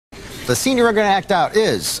The scene you're going to act out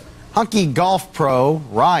is hunky golf pro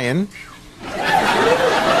Ryan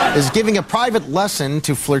is giving a private lesson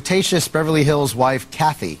to flirtatious Beverly Hills wife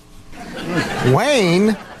Kathy.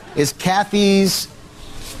 Wayne is Kathy's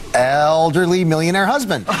elderly millionaire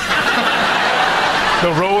husband. The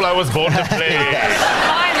role I was born to play.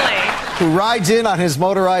 Finally. Who rides in on his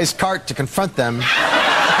motorized cart to confront them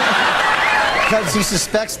because he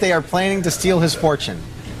suspects they are planning to steal his fortune.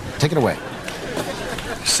 Take it away.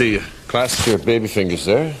 See you. Clasp your baby fingers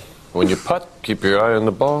there. When you putt, keep your eye on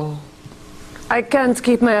the ball. I can't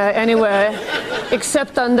keep my eye anywhere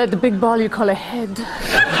except on that big ball you call a head.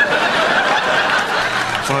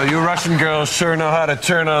 So you Russian girls sure know how to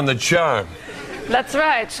turn on the charm. That's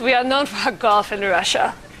right. We are known for our golf in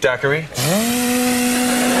Russia. Daiquiri?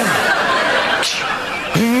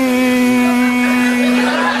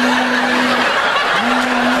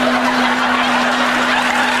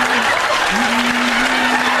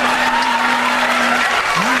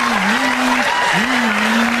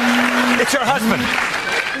 It's your husband.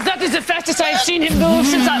 That is the fastest I've seen him move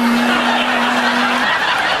since I...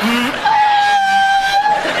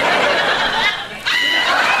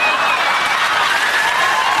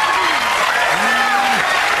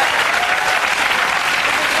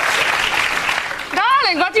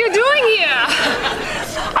 What are you doing here?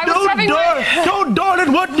 I was having Don't darn it!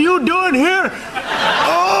 What are you doing here?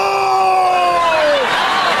 Oh!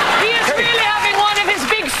 He is really having one of his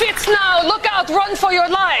big fits now. Look out! Run for your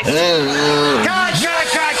life! Cut!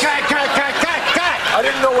 I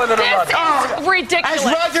didn't know whether to run. This is ridiculous.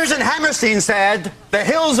 As Rogers and Hammerstein said, the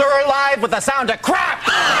hills are alive with the sound of crap!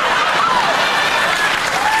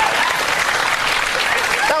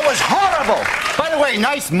 That was horrible! By the way,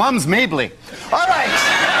 nice mums, Mabley. All right.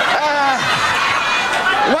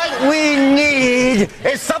 What we need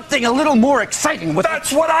is something a little more exciting.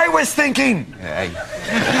 That's what I was thinking. All right.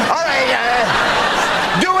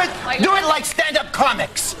 Do it like stand-up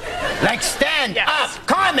comics. Like stand-up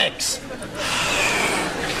comics.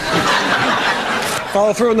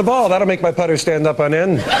 Follow through on the ball. That'll make my putter stand up on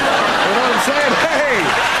end. You know what I'm saying? Hey!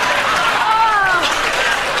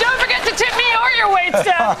 Don't forget to tip me or your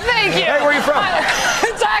waitstaff. Thank you. Hey, where are you from?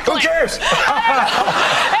 Exactly. Who cares?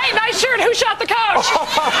 Hey, nice shirt. Who shot the couch?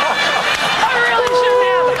 I really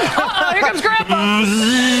shouldn't have. Here comes Grandpa.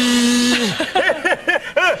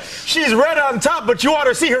 She's red on top, but you ought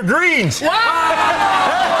to see her greens. Wow.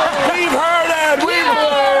 We've heard it. We've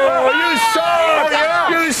heard it. You suck. Yeah.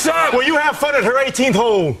 You suck. Well, you have fun at her 18th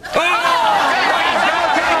hole.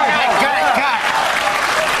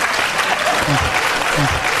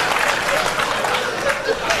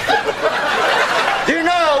 You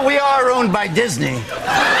know we are owned by Disney.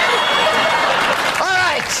 All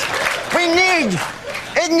right.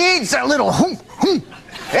 It needs a little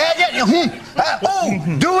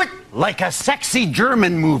do it like a sexy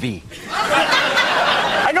German movie.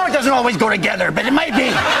 I know it doesn't always go together, but it might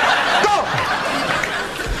be. Go!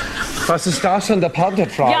 Was ist das an der Pante,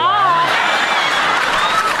 Frau? Ja.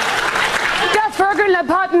 Der Vögel, der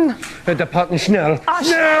Patten. Der Patten schnell.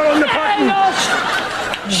 Schnell an der Patten.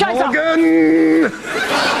 Scheiße. Morgen.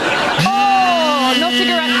 Oh, no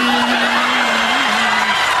cigarette.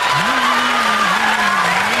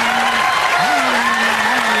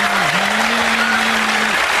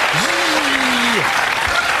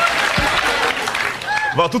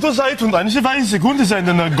 War tutto sai, und eine Sekunde sein,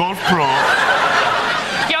 denn Golf Pro.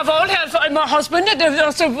 Jawohl, Herr Husband, Nein,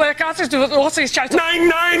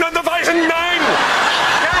 nein, on the Weichen, nein!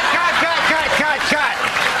 Cut.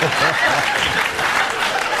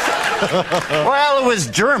 Well, it was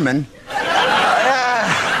German.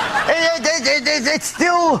 It's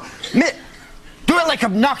still... Do it like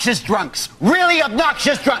obnoxious drunks. Really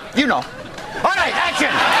obnoxious drunks. You know. All right,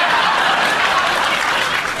 action!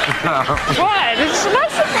 What? It's not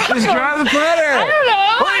so Just grab the putter. I don't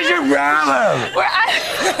know. Where's your problem?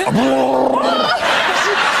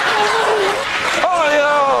 Oh,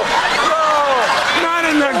 no. Not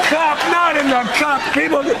in the cup. Not in the cup.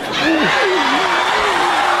 People...